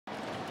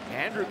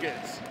Andrew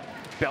gets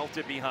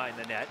belted behind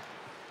the net.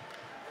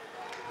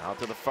 Out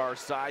to the far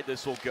side,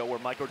 this will go where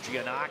Michael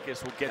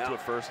Giannakis will get to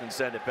it first and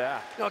send it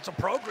back. You know, it's a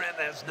program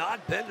that has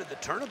not been to the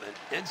tournament,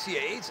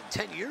 NCAA's, in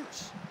 10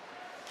 years.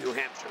 New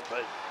Hampshire,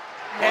 but...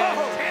 And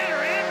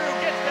Tanner Andrew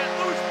gets that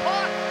loose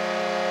puck.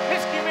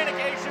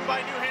 Miscommunication by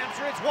New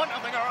Hampshire. It's 1-0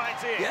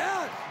 RIT.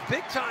 Yeah,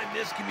 big-time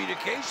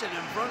miscommunication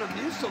in front of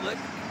Muselik.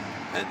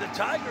 And the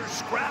Tigers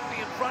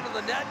scrappy in front of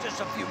the net just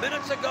a few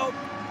minutes ago.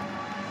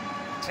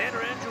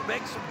 Tanner Andrew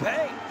makes them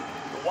pay.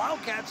 The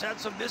Wildcats had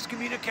some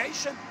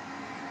miscommunication.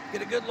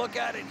 Get a good look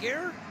at it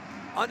here.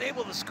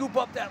 Unable to scoop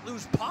up that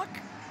loose puck.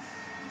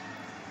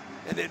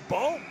 And then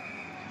boom,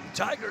 the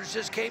Tigers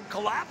just came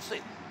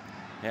collapsing.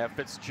 Yeah,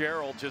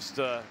 Fitzgerald just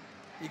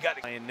you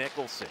got to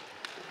Nicholson.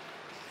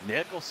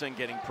 Nicholson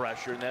getting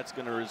pressure, and that's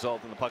going to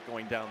result in the puck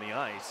going down the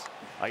ice.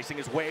 Icing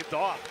is waved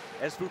off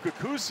as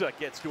Fukakusa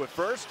gets to it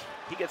first.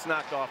 He gets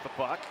knocked off the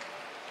puck.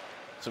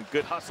 Some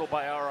good hustle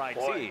by RIT.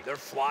 Boy, they're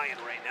flying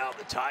right now,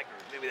 the Tigers.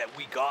 Maybe that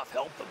week off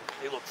helped them.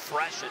 They look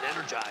fresh and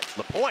energized.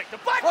 The point,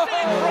 deflection,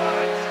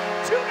 front,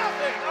 2-0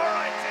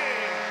 RIT.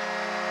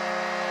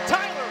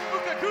 Tyler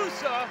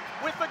Fukakusa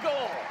with the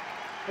goal.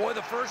 Boy,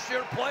 the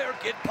first-year player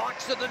get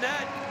pucks to the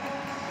net.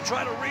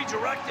 Try to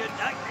redirect it.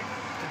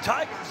 The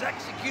Tigers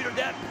executed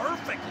that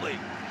perfectly.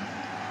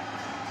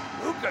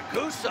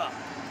 Fukakusa,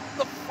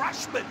 the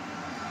freshman,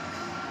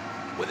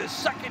 with his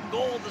second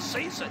goal of the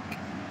season.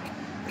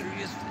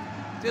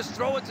 Just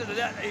throw it to the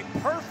net, a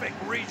perfect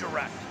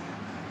redirect.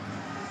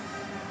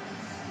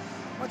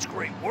 Much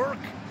great work.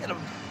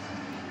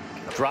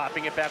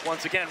 Dropping it back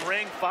once again,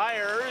 Ring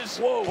fires.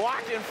 Whoa.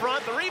 Blocked in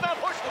front, the rebound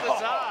pushed to the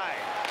side.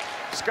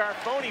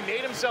 Scarfoni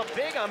made himself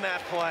big on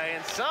that play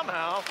and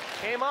somehow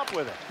came up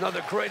with it.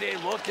 Another great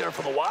aim look there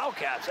for the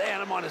Wildcats. They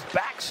had him on his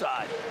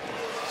backside.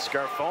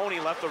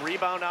 Scarfoni left the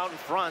rebound out in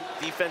front,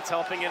 defense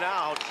helping it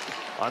out.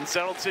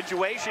 Unsettled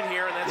situation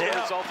here, and that's going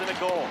to result in a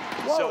goal.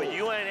 Whoa. So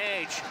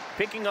UNH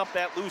picking up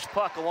that loose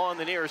puck along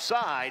the near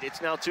side.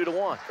 It's now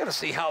 2-1. Gotta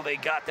see how they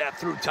got that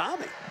through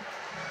Tommy.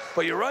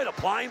 But you're right,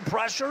 applying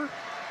pressure,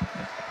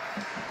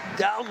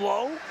 down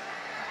low,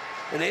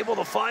 and able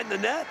to find the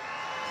net.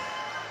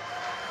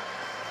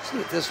 See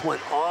if this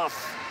went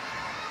off.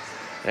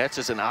 That's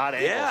just an odd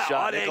angle shot.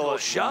 Odd angle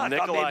shot.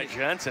 Nikolai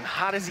Jensen,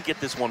 how does he get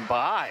this one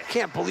by?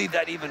 Can't believe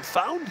that even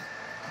found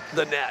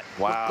the net.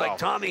 Wow. Looked like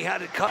Tommy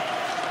had it cut.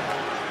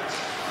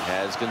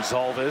 As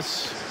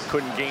Gonzalez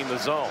couldn't gain the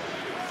zone.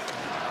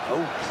 Oh.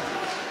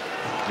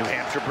 New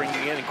Hampshire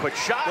bringing in a quick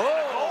shot.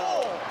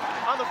 Oh.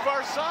 On the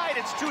far side,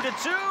 it's 2-2.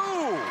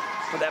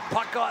 But that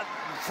puck got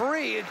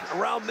free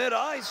around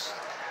mid-ice.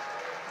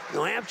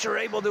 New Hampshire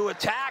able to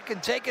attack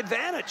and take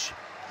advantage.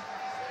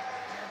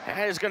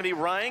 That is going to be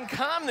Ryan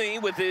Comney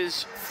with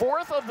his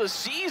 4th of the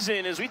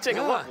season as we take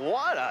a look.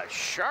 What a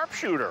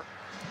sharpshooter.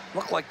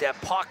 Looked like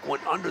that puck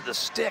went under the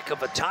stick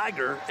of a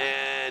Tiger,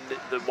 and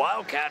the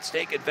Wildcats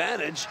take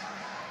advantage.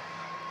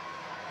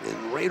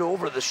 And right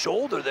over the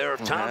shoulder there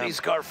of Tommy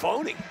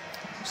Scarfoni.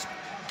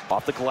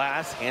 Off the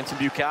glass, Hanson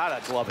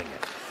Bucata gloving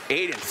it.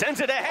 Aiden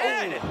sends it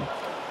ahead.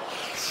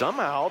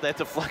 Somehow that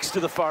deflects to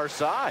the far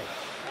side.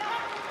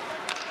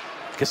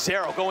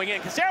 Casero going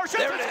in. Casero shoots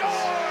and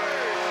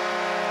scores!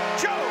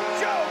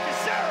 Joe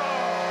Casero,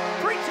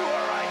 3-2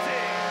 RIT.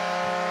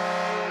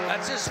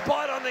 That's his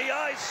spot on the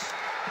ice.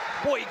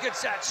 Boy, he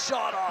gets that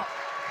shot off.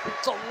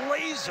 It's a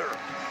laser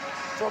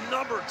from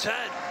number 10.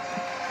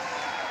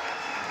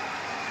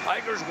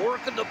 Tigers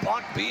working the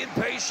puck, being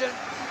patient.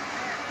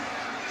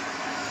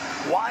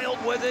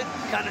 Wild with it,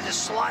 kind of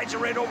just slides it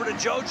right over to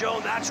JoJo,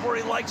 and that's where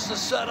he likes to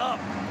set up.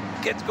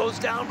 Goes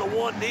down to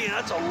one knee, and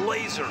that's a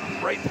laser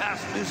right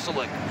past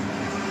Muselik.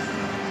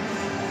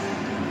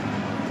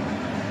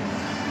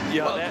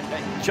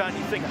 Yeah, John,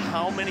 you think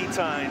how many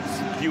times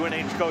the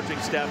UNH coaching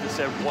staff has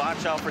said,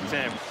 watch out for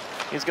Tim.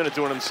 He's going to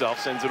do it himself,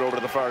 sends it over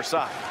to the far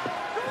side.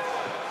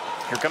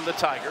 Here come the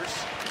Tigers.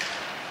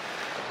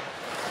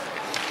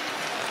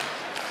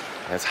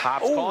 As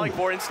Hobbs calling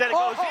for it. Instead it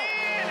goes in,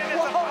 and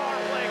it's a power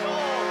play goal.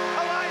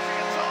 Elijah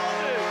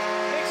Gonzalez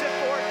makes it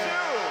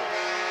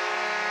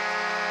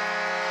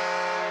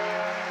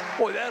 4-2.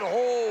 Boy, that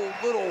whole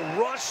little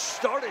rush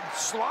started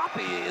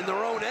sloppy in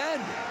their own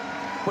end,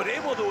 but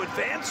able to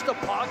advance the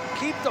puck,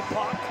 keep the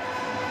puck.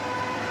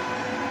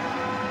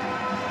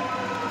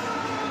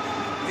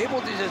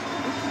 Able to just,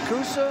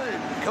 Kusa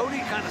and Cody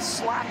kind of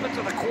slap it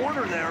to the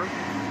corner there.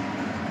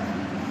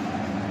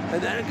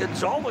 And then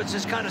Gonzalez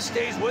just kind of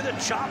stays with it,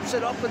 chops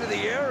it up into the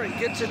air, and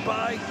gets it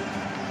by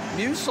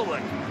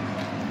Muselik.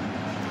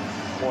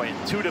 Boy,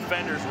 2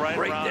 defenders right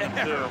around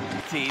there. Him,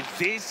 too.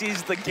 This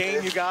is the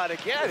game you got to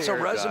get. It's a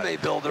resume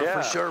builder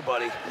for sure,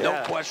 buddy.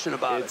 No question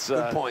about it.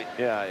 Good point.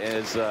 Yeah,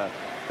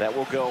 that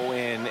will go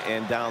in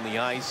and down the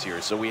ice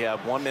here. So we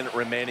have 1 minute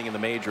remaining in the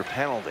major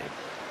penalty.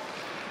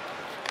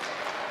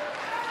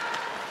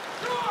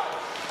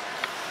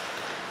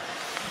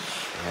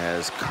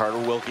 As Carter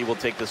Wilkie will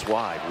take this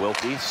wide.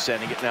 Wilkie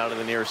sending it now to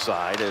the near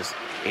side as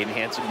Aiden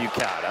Hanson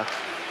Bucata.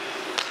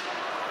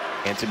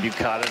 Hanson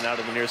Bucata now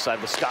to the near side.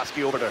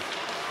 Laskowski over to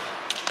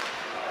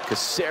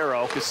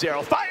Casero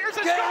fires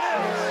and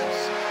scores!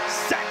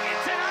 Second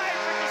tonight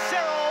for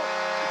Casero.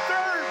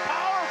 Third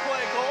power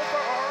play goal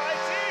for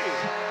RIT.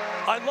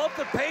 I love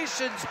the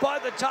patience by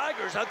the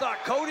Tigers. I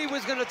thought Cody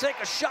was going to take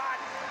a shot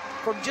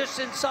from just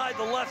inside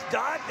the left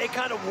dot. They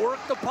kind of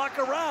worked the puck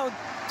around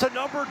to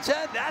number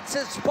 10. That's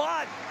his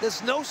spot.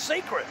 There's no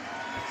secret.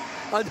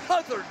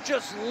 Another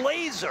just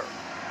laser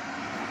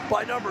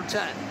by number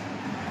 10.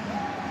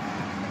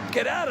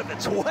 Get out of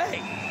its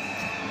way.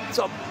 It's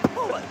a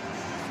bullet.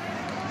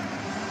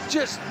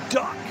 Just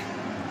duck.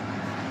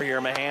 Here,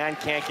 Mahan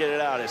can't get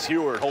it out as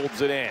Heward holds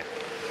it in.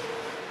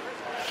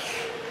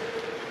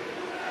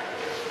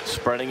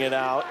 Spreading it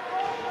out.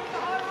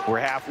 We're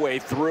halfway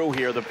through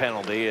here. The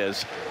penalty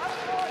is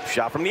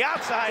shot from the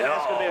outside.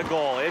 That's going to be a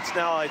goal. It's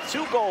now a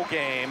 2-goal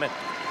game,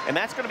 and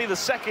that's going to be the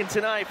second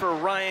tonight for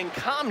Ryan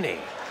Comney.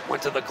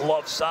 Went to the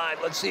glove side.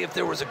 Let's see if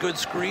there was a good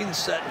screen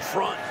set in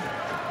front.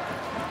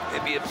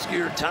 Maybe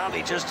obscured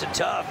Tommy just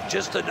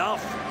just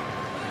enough.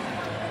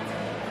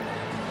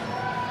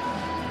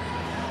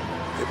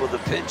 Able to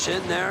pinch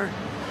in there.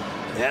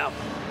 Yeah.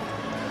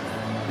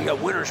 You got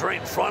Winters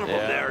right in front of him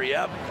there.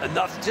 Yep.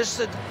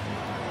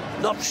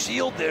 Enough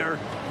shield there.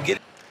 Get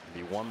it.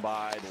 Be won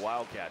by the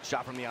Wildcats.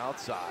 Shot from the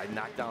outside,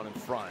 knocked down in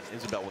front.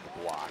 Isabel with the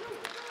block.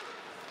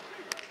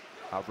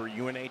 However,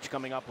 UNH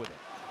coming up with it.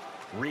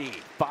 Reed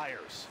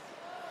fires.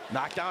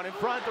 Knocked down in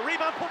front. The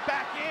rebound put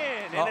back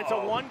in, and it's a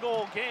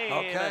 1-goal game.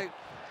 Okay.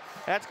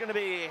 That's going to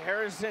be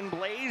Harrison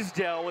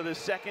Blaisdell with his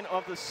second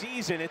of the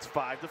season. It's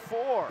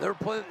 5-4. They're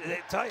playing. They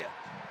tell you,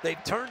 they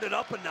turned it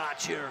up a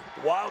notch here.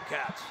 The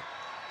Wildcats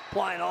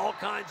applying all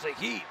kinds of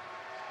heat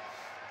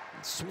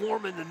and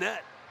swarming the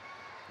net.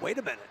 Wait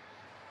a minute.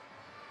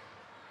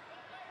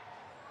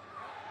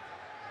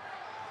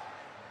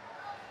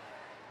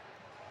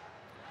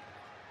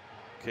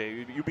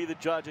 Okay, you be the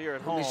judge here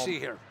at home. Let me see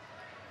here.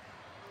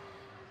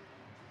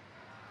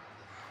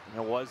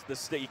 It was the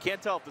stick. You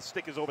can't tell if the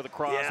stick is over the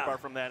crossbar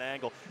from that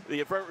angle.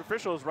 The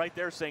official is right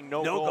there saying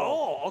no goal. No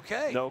goal,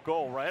 okay. No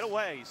goal right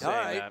away. He's saying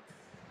right. that.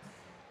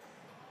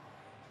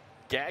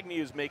 Gagne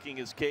is making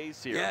his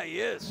case here. Yeah, he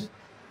is.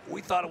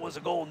 We thought it was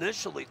a goal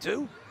initially,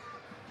 too.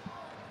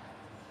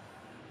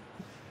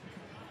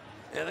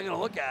 Yeah, they're going to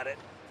look at it.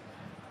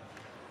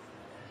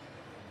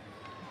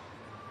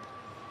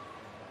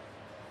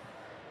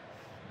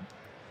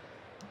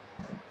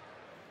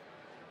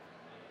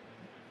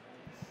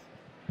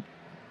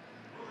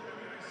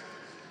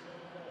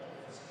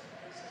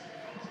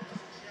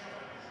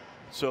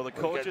 So the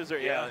coaches are,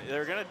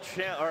 they're going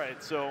to all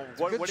right, so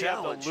what do you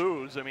have to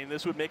lose? I mean,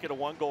 this would make it a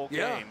 1-goal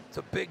game. It's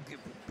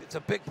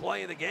a big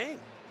play in the game.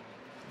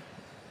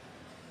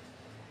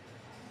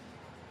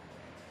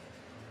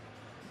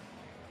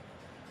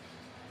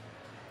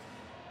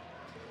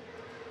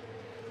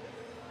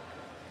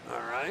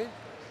 All right.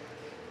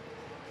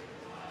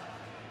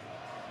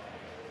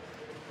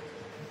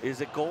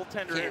 Is it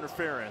goaltender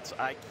interference?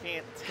 I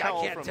can't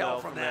tell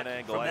from that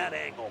angle. From that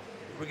angle,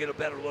 we get a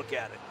better look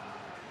at it.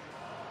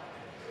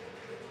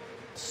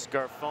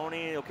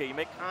 Scarfoni, okay, you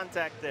make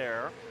contact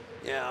there.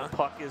 Yeah.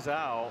 Puck is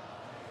out.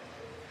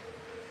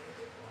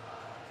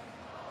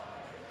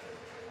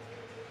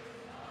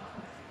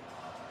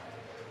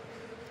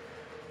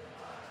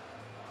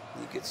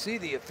 You can see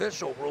the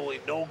official ruling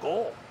no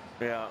goal.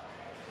 Yeah.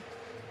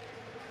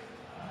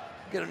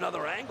 Get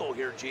another angle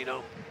here,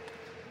 Gino.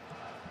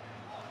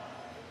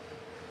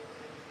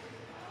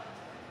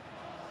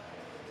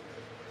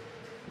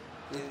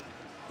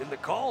 And the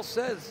call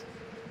says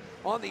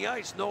on the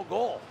ice, no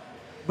goal.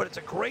 But it's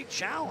a great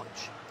challenge.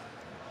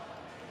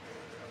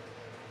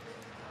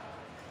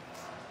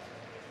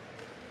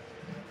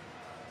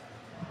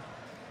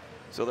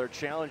 So they're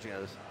challenging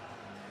us.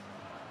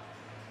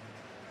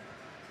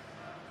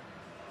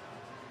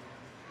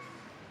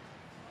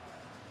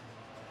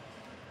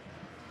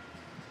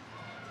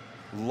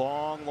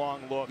 Long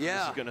look. Yeah.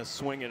 This is going to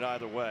swing it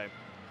either way.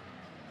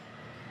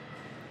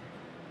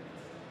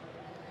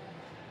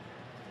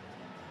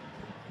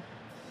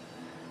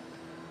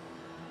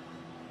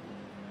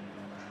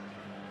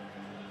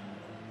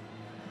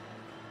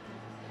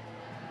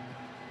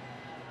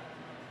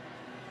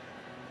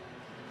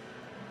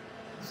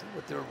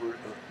 What they're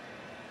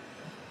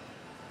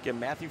Again,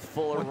 Matthew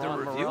Fuller,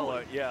 Ron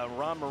Morello. Yeah,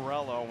 Ron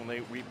Morello.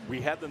 When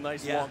we had the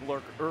nice long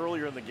look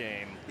earlier in the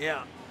game.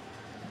 Yeah.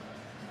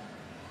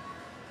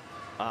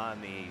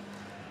 On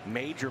the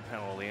major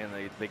penalty, and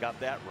they got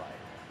that right.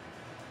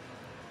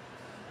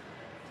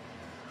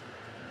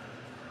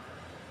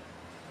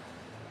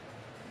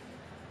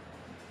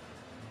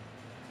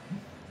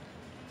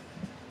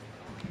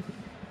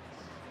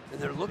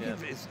 And they're looking.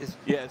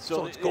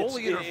 So it's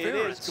goalie interference. It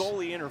is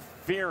goalie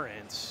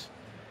interference.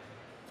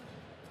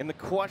 And the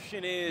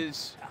question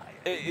is,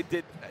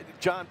 did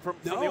John from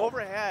the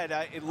overhead?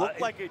 It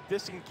looked like it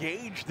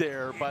disengaged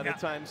there by the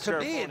time.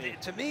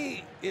 To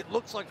me, it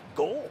looks like a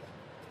goal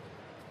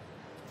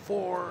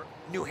for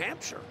New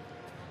Hampshire.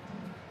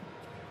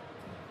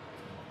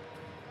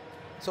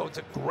 So it's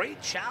a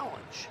great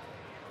challenge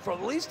for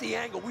at least the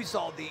angle we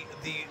saw, the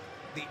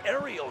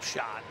aerial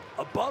shot.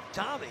 above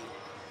Tommy,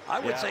 I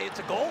would say it's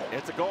a goal.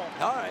 It's a goal.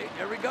 All right,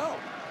 here we go.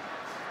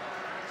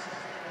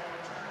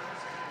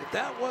 If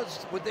that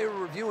was what they were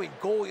reviewing,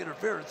 goalie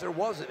interference, there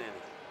wasn't any.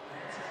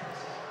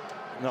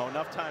 No,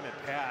 enough time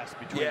had passed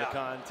between the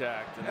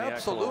contact and the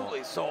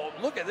absolutely. So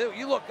look at it.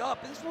 You look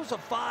up. This was a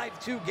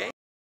 5-2 game.